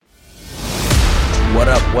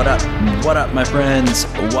What up? What up, my friends?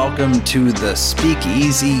 Welcome to the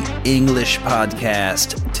Speakeasy English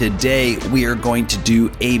Podcast. Today, we are going to do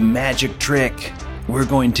a magic trick. We're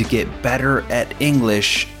going to get better at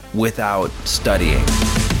English without studying.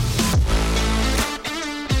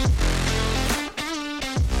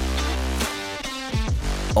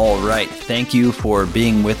 All right, thank you for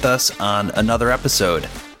being with us on another episode.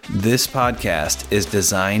 This podcast is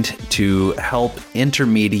designed to help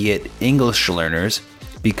intermediate English learners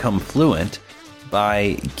become fluent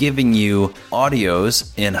by giving you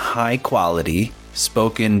audios in high quality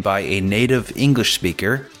spoken by a native English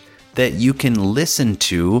speaker that you can listen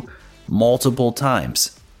to multiple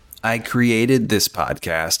times. I created this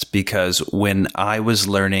podcast because when I was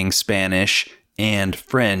learning Spanish and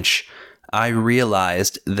French, I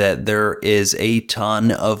realized that there is a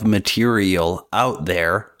ton of material out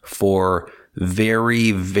there for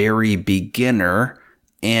very, very beginner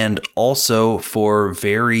and also for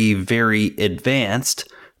very, very advanced,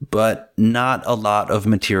 but not a lot of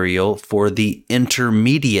material for the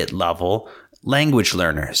intermediate level language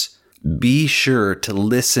learners. Be sure to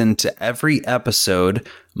listen to every episode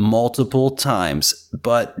multiple times,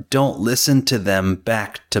 but don't listen to them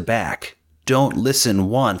back to back. Don't listen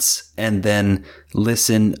once and then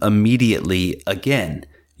listen immediately again.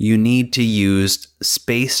 You need to use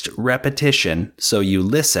spaced repetition. So you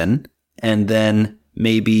listen and then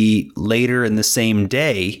maybe later in the same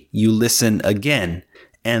day, you listen again.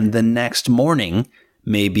 And the next morning,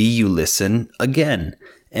 maybe you listen again.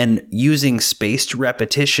 And using spaced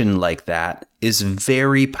repetition like that is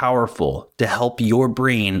very powerful to help your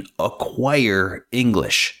brain acquire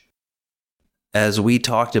English. As we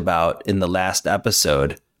talked about in the last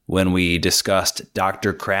episode, when we discussed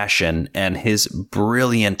Dr. Krashen and his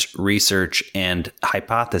brilliant research and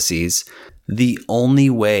hypotheses, the only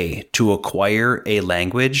way to acquire a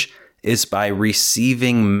language is by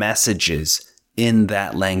receiving messages in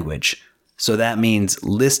that language. So that means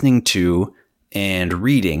listening to and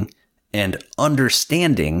reading and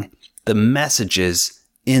understanding the messages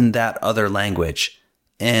in that other language.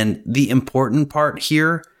 And the important part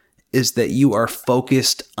here is that you are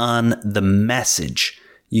focused on the message.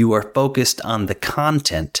 You are focused on the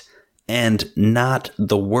content and not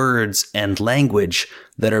the words and language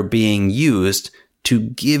that are being used to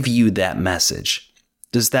give you that message.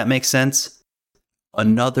 Does that make sense?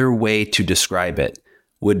 Another way to describe it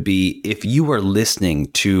would be if you are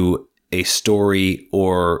listening to a story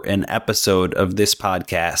or an episode of this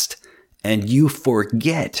podcast and you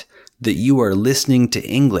forget that you are listening to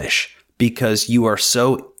English because you are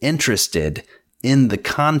so interested in the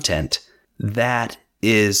content. That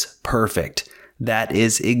is perfect. That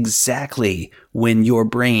is exactly when your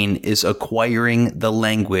brain is acquiring the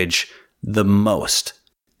language the most.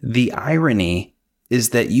 The irony is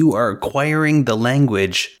that you are acquiring the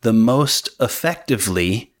language the most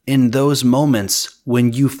effectively in those moments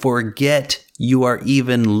when you forget you are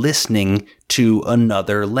even listening to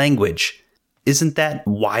another language. Isn't that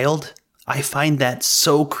wild? I find that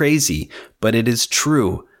so crazy, but it is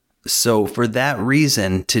true. So for that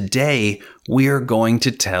reason, today we are going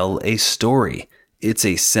to tell a story. It's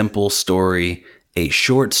a simple story, a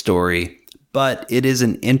short story, but it is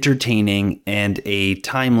an entertaining and a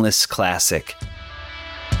timeless classic.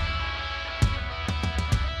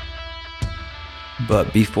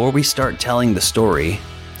 But before we start telling the story,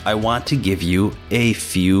 I want to give you a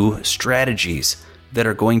few strategies that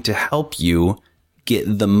are going to help you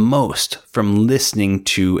get the most from listening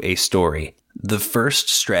to a story. The first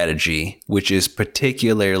strategy, which is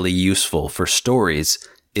particularly useful for stories,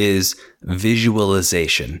 is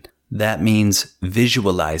visualization. That means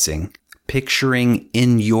visualizing, picturing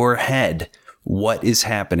in your head what is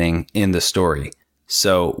happening in the story.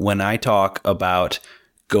 So when I talk about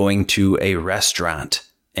going to a restaurant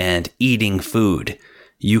and eating food,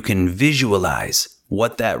 you can visualize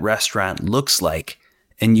what that restaurant looks like.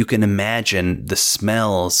 And you can imagine the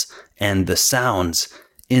smells and the sounds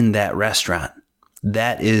in that restaurant.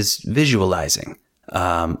 That is visualizing.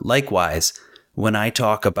 Likewise, when I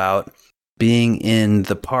talk about being in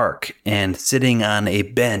the park and sitting on a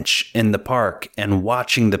bench in the park and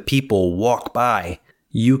watching the people walk by,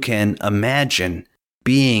 you can imagine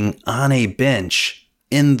being on a bench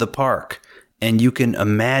in the park, and you can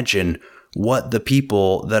imagine what the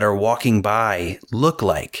people that are walking by look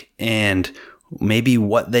like and maybe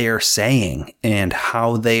what they are saying and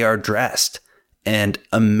how they are dressed. And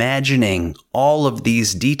imagining all of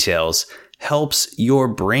these details helps your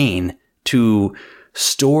brain to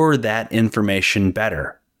store that information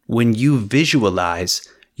better. When you visualize,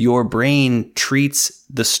 your brain treats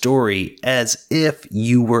the story as if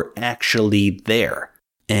you were actually there.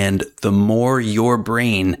 And the more your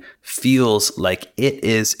brain feels like it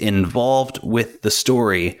is involved with the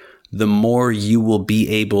story, the more you will be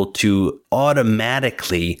able to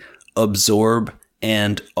automatically absorb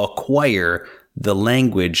and acquire the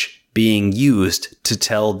language being used to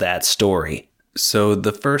tell that story. So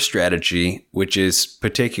the first strategy, which is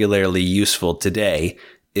particularly useful today,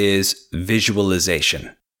 is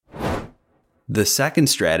visualization. The second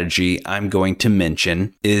strategy I'm going to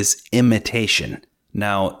mention is imitation.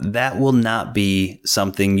 Now, that will not be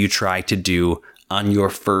something you try to do on your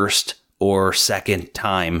first or second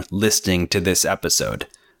time listening to this episode,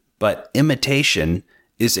 but imitation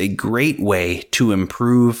is a great way to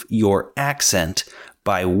improve your accent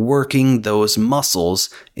by working those muscles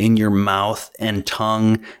in your mouth and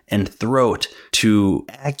tongue and throat to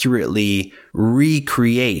accurately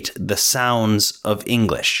recreate the sounds of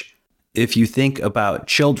English. If you think about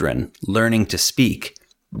children learning to speak,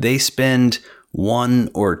 they spend 1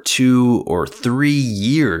 or 2 or 3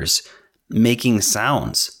 years making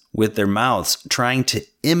sounds with their mouths, trying to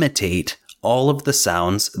imitate all of the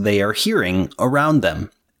sounds they are hearing around them.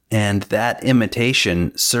 And that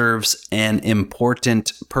imitation serves an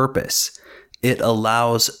important purpose. It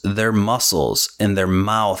allows their muscles in their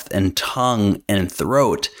mouth and tongue and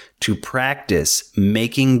throat to practice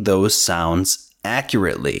making those sounds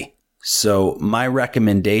accurately. So my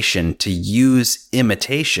recommendation to use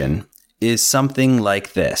imitation is something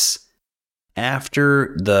like this.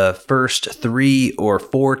 After the first 3 or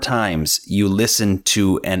 4 times you listen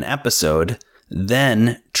to an episode,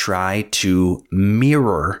 then try to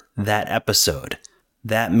mirror that episode.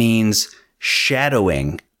 That means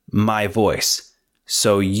shadowing my voice.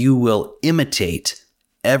 So you will imitate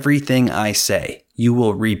everything I say. You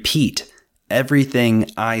will repeat everything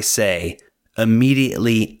I say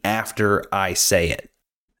immediately after I say it.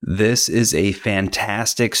 This is a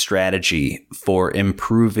fantastic strategy for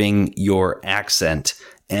improving your accent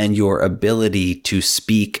and your ability to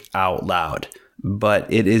speak out loud,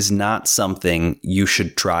 but it is not something you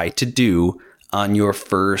should try to do on your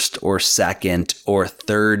first or second or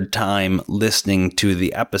third time listening to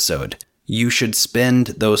the episode. You should spend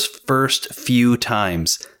those first few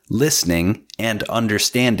times listening and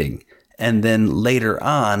understanding, and then later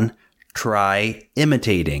on, try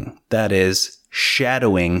imitating. That is,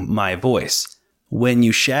 shadowing my voice. When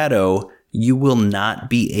you shadow, you will not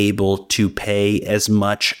be able to pay as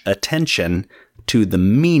much attention to the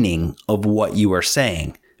meaning of what you are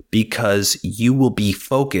saying because you will be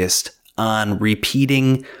focused on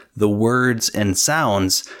repeating the words and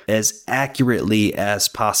sounds as accurately as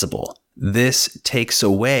possible. This takes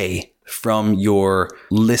away from your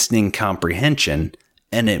listening comprehension,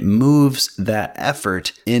 and it moves that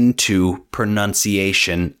effort into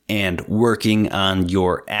pronunciation and working on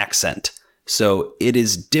your accent. So it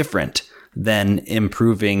is different than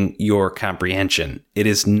improving your comprehension. It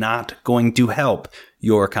is not going to help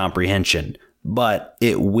your comprehension, but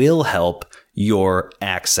it will help your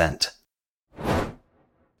accent.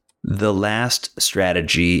 The last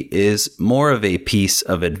strategy is more of a piece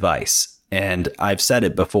of advice, and I've said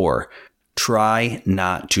it before. Try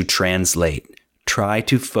not to translate. Try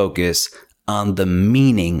to focus on the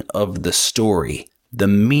meaning of the story, the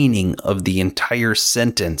meaning of the entire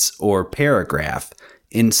sentence or paragraph,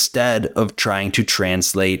 instead of trying to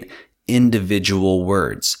translate individual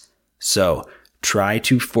words. So try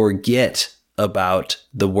to forget about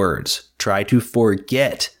the words. Try to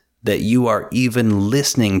forget that you are even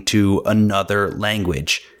listening to another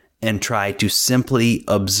language, and try to simply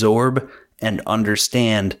absorb and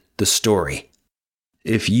understand the story.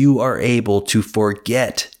 If you are able to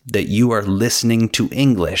forget that you are listening to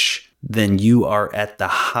English, then you are at the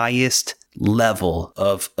highest level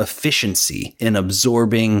of efficiency in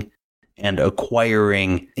absorbing and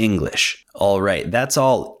acquiring English. All right, that's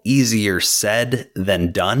all easier said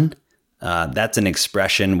than done. That's an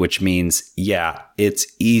expression which means, yeah, it's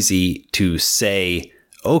easy to say,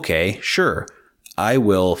 okay, sure, I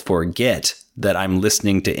will forget that I'm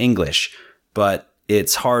listening to English, but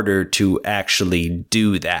it's harder to actually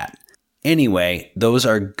do that. Anyway, those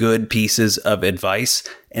are good pieces of advice,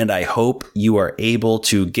 and I hope you are able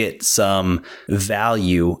to get some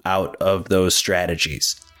value out of those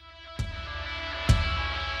strategies.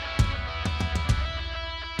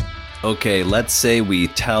 Okay, let's say we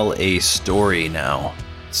tell a story now.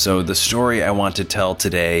 So the story I want to tell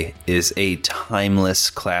today is a timeless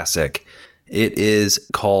classic. It is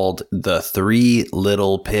called The Three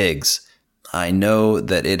Little Pigs. I know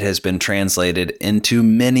that it has been translated into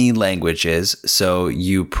many languages, so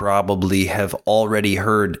you probably have already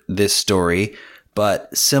heard this story, but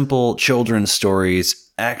simple children's stories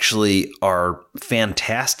actually are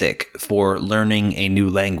fantastic for learning a new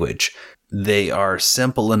language. They are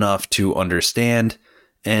simple enough to understand,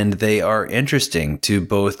 and they are interesting to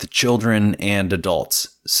both children and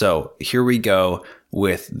adults. So here we go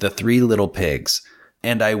with The Three Little Pigs.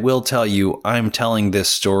 And I will tell you, I'm telling this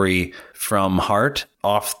story from heart,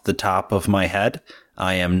 off the top of my head.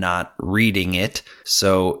 I am not reading it.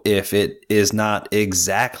 So if it is not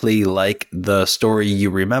exactly like the story you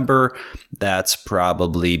remember, that's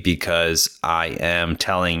probably because I am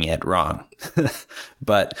telling it wrong.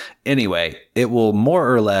 But anyway, it will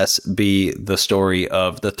more or less be the story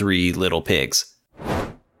of the Three Little Pigs.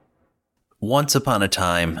 Once upon a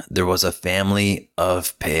time, there was a family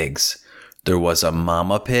of pigs. There was a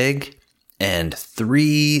mama pig and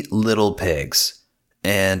 3 little pigs.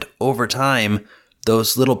 And over time,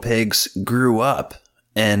 those little pigs grew up,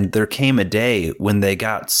 and there came a day when they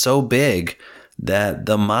got so big that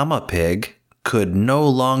the mama pig could no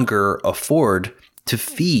longer afford to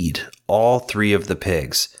feed all 3 of the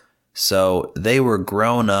pigs. So they were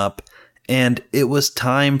grown up, and it was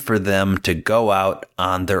time for them to go out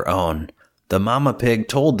on their own. The mama pig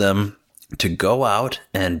told them to go out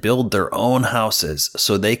and build their own houses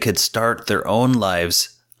so they could start their own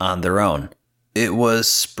lives on their own. It was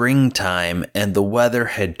springtime, and the weather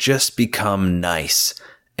had just become nice,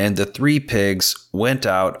 and the 3 pigs went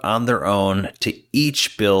out on their own to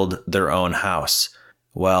each build their own house.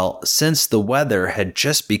 Well, since the weather had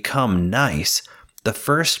just become nice, the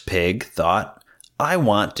first pig thought, I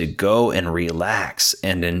want to go and relax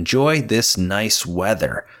and enjoy this nice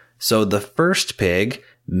weather. So the first pig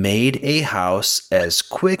made a house as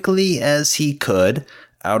quickly as he could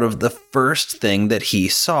out of the first thing that he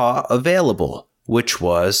saw available, which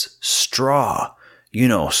was straw. You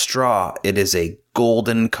know, straw, it is a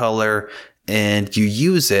golden color, and you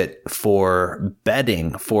use it for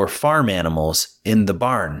bedding for farm animals in the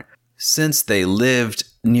barn. Since they lived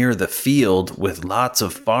near the field with lots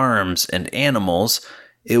of farms and animals,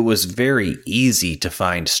 it was very easy to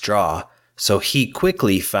find straw. So he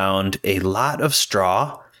quickly found a lot of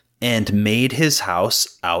straw and made his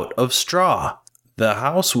house out of straw. The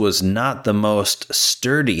house was not the most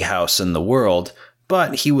sturdy house in the world,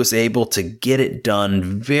 but he was able to get it done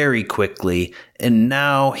very quickly, and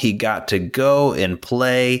now he got to go and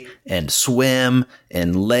play and swim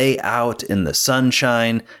and lay out in the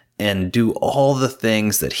sunshine and do all the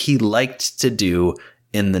things that he liked to do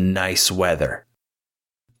in the nice weather.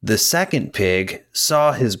 The second pig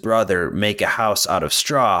saw his brother make a house out of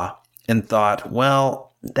straw and thought,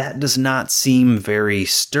 well, that does not seem very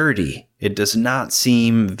sturdy. It does not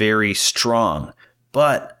seem very strong.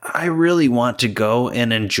 But I really want to go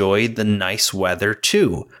and enjoy the nice weather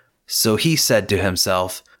too. So he said to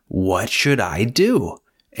himself, what should I do?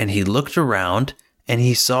 And he looked around and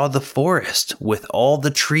he saw the forest with all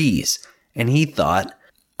the trees. And he thought,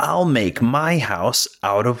 I'll make my house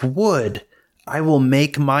out of wood. I will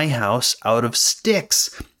make my house out of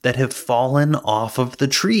sticks that have fallen off of the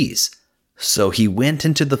trees. So he went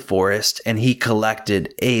into the forest and he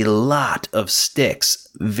collected a lot of sticks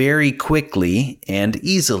very quickly and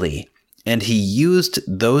easily. And he used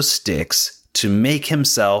those sticks to make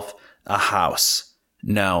himself a house.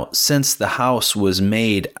 Now, since the house was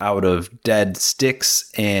made out of dead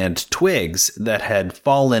sticks and twigs that had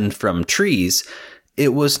fallen from trees, it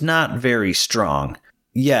was not very strong.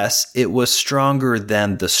 Yes, it was stronger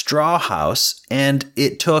than the straw house, and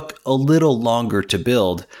it took a little longer to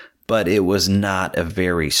build, but it was not a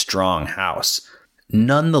very strong house.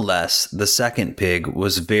 Nonetheless, the second pig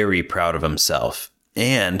was very proud of himself,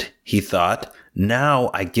 and he thought, now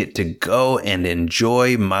I get to go and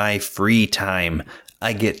enjoy my free time.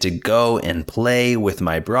 I get to go and play with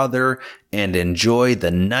my brother and enjoy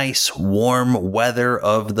the nice warm weather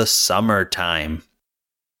of the summertime.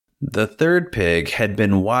 The third pig had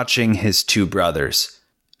been watching his 2 brothers,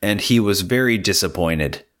 and he was very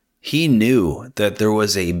disappointed. He knew that there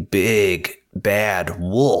was a big, bad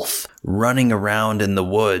wolf running around in the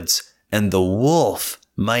woods, and the wolf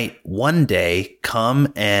might one day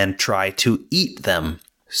come and try to eat them.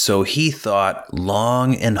 So he thought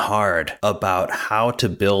long and hard about how to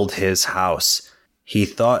build his house. He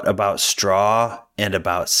thought about straw and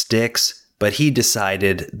about sticks, but he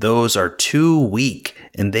decided those are too weak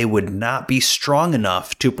and they would not be strong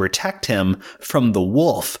enough to protect him from the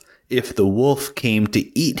wolf if the wolf came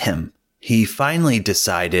to eat him. He finally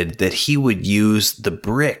decided that he would use the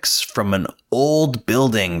bricks from an old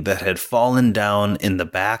building that had fallen down in the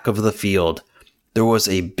back of the field. There was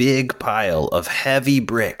a big pile of heavy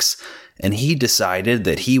bricks, and he decided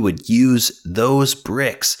that he would use those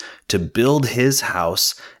bricks to build his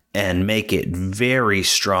house and make it very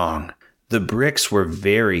strong. The bricks were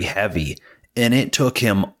very heavy, and it took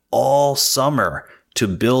him all summer to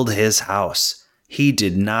build his house. He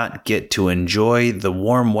did not get to enjoy the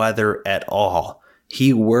warm weather at all.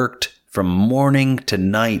 He worked from morning to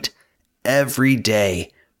night every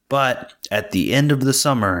day, but at the end of the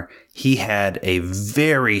summer, he had a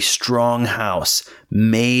very strong house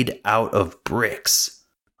made out of bricks.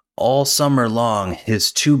 All summer long, his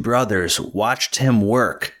two brothers watched him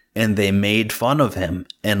work, and they made fun of him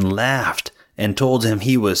and laughed and told him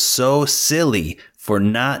he was so silly for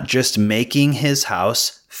not just making his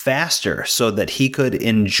house faster so that he could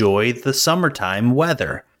enjoy the summertime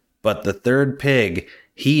weather. But the third pig,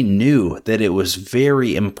 he knew that it was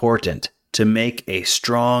very important to make a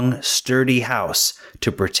strong, sturdy house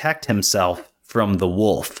to protect himself from the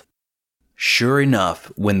wolf. Sure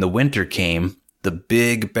enough, when the winter came, the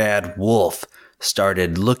big bad wolf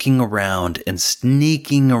started looking around and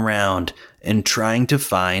sneaking around and trying to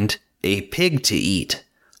find a pig to eat.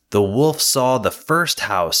 The wolf saw the first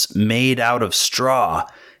house made out of straw,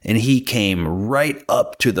 and he came right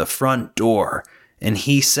up to the front door, and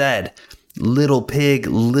he said, little pig,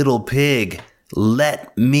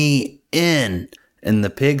 let me in." And the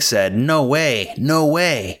pig said, no way,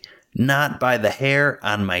 not by the hair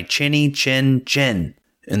on my chinny chin chin."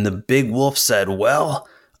 And the big wolf said, "Well,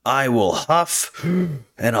 I will huff,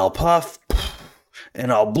 and I'll puff,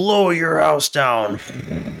 and I'll blow your house down."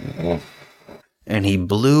 And he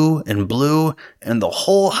blew and blew, and the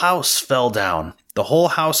whole house fell down. The whole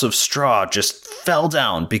house of straw just fell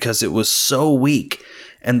down because it was so weak.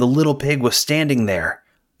 And the little pig was standing there,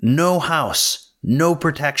 no house, no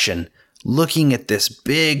protection, looking at this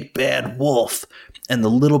big bad wolf. And the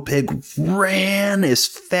little pig ran as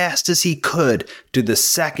fast as he could to the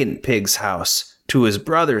second pig's house, to his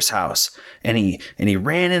brother's house. And he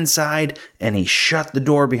ran inside, and he shut the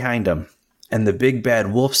door behind him. And the big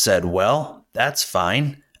bad wolf said, "Well, that's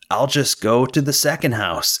fine. I'll just go to the second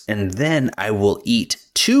house, and then I will eat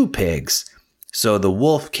 2 pigs." So the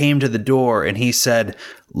wolf came to the door, and he said,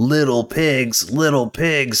 little pigs,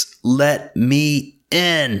 let me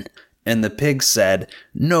in." And the pig said,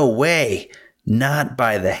 "No way, not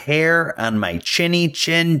by the hair on my chinny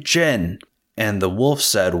chin chin." And the wolf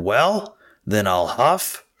said, "Well, then I'll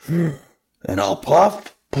huff, and I'll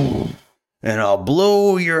puff, and I'll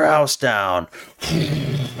blow your house down."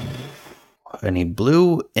 And he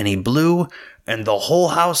blew, and the whole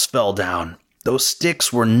house fell down. Those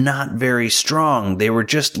sticks were not very strong. They were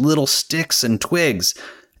just little sticks and twigs,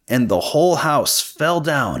 and the whole house fell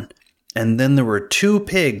down. And then there were 2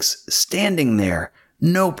 pigs standing there,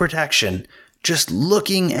 no protection, just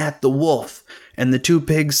looking at the wolf. And the 2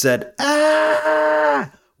 pigs said,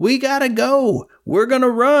 "Ah, we gotta go. We're gonna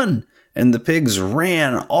run." And the pigs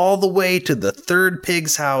ran all the way to the third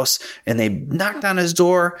pig's house, and they knocked on his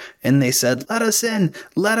door, and they said, let us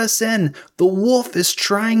in. The wolf is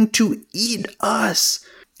trying to eat us."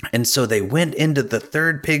 And so they went into the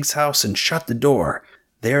third pig's house and shut the door.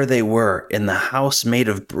 There they were in the house made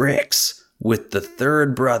of bricks with the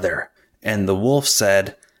third brother. And the wolf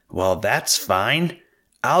said, "Well, that's fine.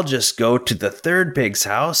 I'll just go to the third pig's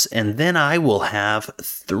house, and then I will have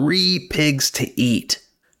 3 pigs to eat."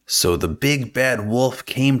 So the big bad wolf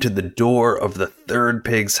came to the door of the third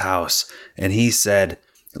pig's house, and he said,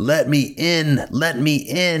 let me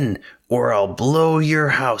in, or I'll blow your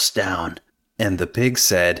house down." And the pig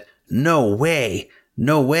said, no way,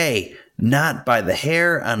 not by the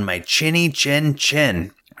hair on my chinny chin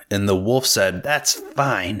chin." And the wolf said, "That's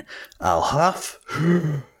fine. I'll huff,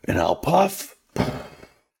 and I'll puff,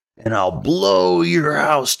 and I'll blow your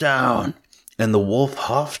house down." And the wolf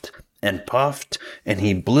huffed and puffed, and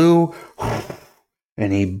he blew,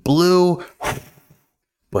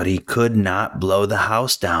 but he could not blow the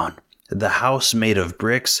house down. The house made of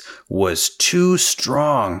bricks was too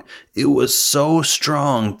strong. It was so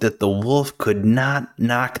strong that the wolf could not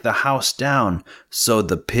knock the house down, so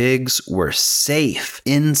the pigs were safe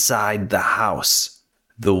inside the house.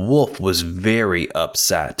 The wolf was very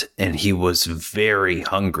upset, and he was very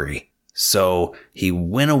hungry. So he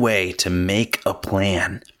went away to make a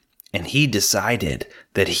plan. And he decided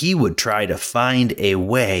that he would try to find a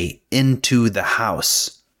way into the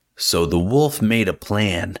house. So the wolf made a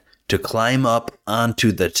plan to climb up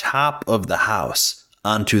onto the top of the house,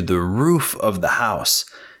 onto the roof of the house,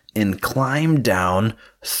 and climb down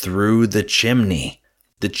through the chimney.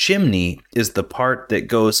 The chimney is the part that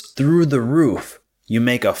goes through the roof. You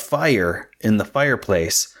make a fire in the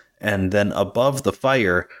fireplace, and then above the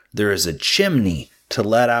fire, there is a chimney to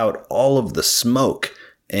let out all of the smoke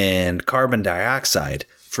and carbon dioxide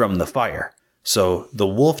from the fire. So the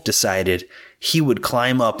wolf decided he would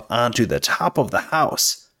climb up onto the top of the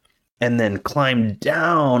house. and then climb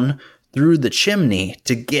down through the chimney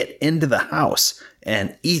to get into the house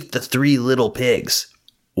and eat the 3 little pigs.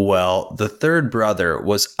 Well, the third brother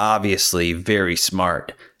was obviously very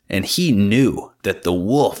smart, and he knew that the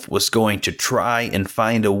wolf was going to try and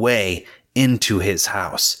find a way into his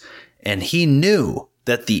house. And he knew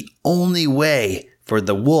that the only way for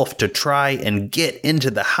the wolf to try and get into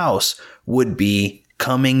the house would be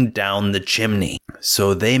coming down the chimney.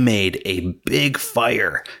 So they made a big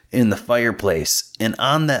fire in the fireplace, and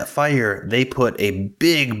on that fire they put a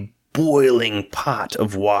big boiling pot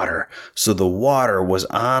of water. So the water was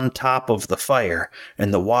on top of the fire,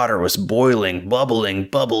 and the water was boiling, bubbling,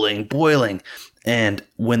 boiling. And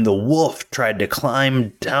when the wolf tried to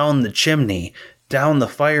climb down the chimney, down the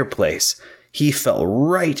fireplace, he fell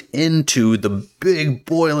right into the big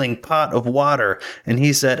boiling pot of water, and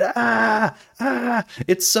he said,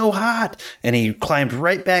 it's so hot. And he climbed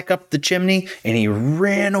right back up the chimney, and he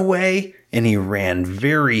ran away, and he ran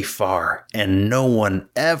very far, and no one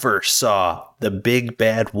ever saw the big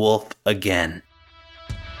bad wolf again.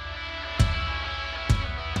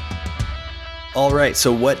 All right,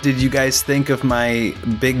 so what did you guys think of my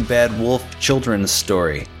Big Bad Wolf children's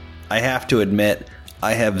story? I have to admit,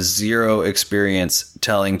 I have zero experience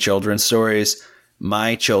telling children's stories.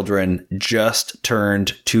 My children just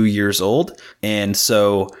turned 2 years old, and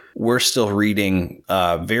so we're still reading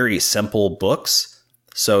very simple books.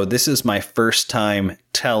 So this is my first time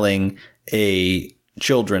telling a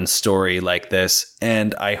children's story like this,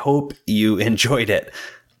 and I hope you enjoyed it.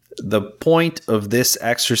 The point of this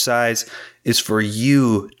exercise is for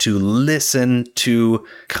you to listen to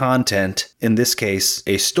content, in this case,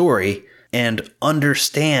 a story, and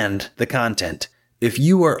understand the content. If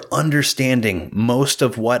you are understanding most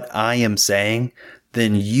of what I am saying,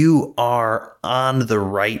 then you are on the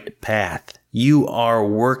right path. You are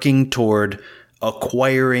working toward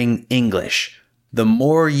acquiring English. The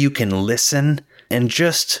more you can listen and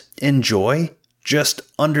just enjoy, just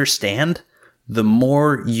understand, the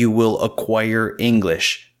more you will acquire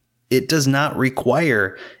English. It does not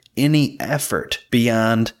require any effort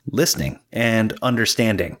beyond listening and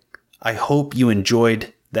understanding. I hope you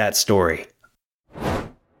enjoyed that story.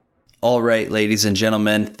 All right, ladies and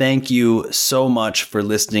gentlemen, thank you so much for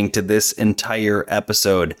listening to this entire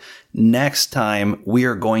episode. Next time, we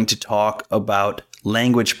are going to talk about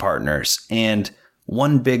language partners. And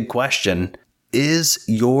one big question, is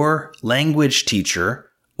your language teacher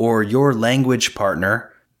or your language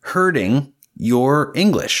partner hurting your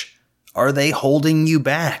English? Are they holding you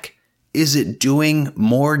back? Is it doing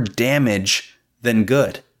more damage than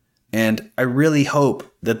good? And I really hope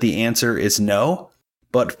that the answer is no.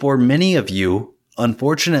 But for many of you,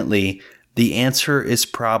 unfortunately, the answer is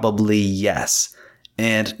probably yes.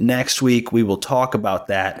 And next week, we will talk about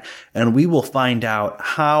that, and we will find out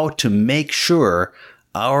how to make sure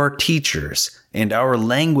our teachers and our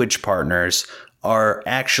language partners are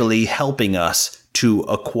actually helping us to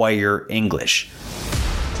acquire English.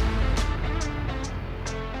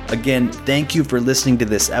 Again, thank you for listening to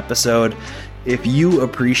this episode. If you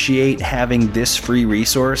appreciate having this free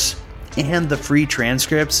resource and the free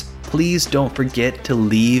transcripts, please don't forget to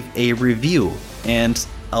leave a review. And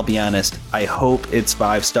I'll be honest, I hope it's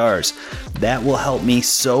 5 stars. That will help me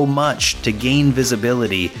so much to gain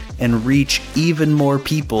visibility and reach even more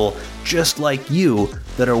people just like you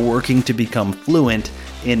that are working to become fluent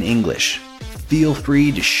in English. Feel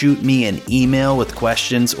free to shoot me an email with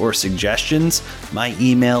questions or suggestions. My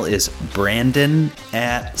email is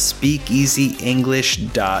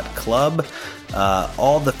brandon@speakeasyenglish.club.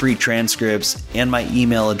 All the free transcripts and my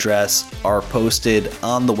email address are posted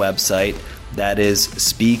on the website. That is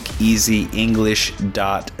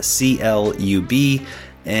speakeasyenglish.club.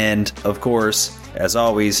 And of course, as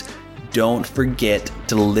always, don't forget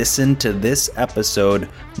to listen to this episode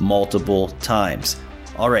multiple times.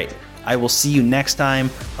 All right. I will see you next time.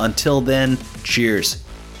 Until then, cheers.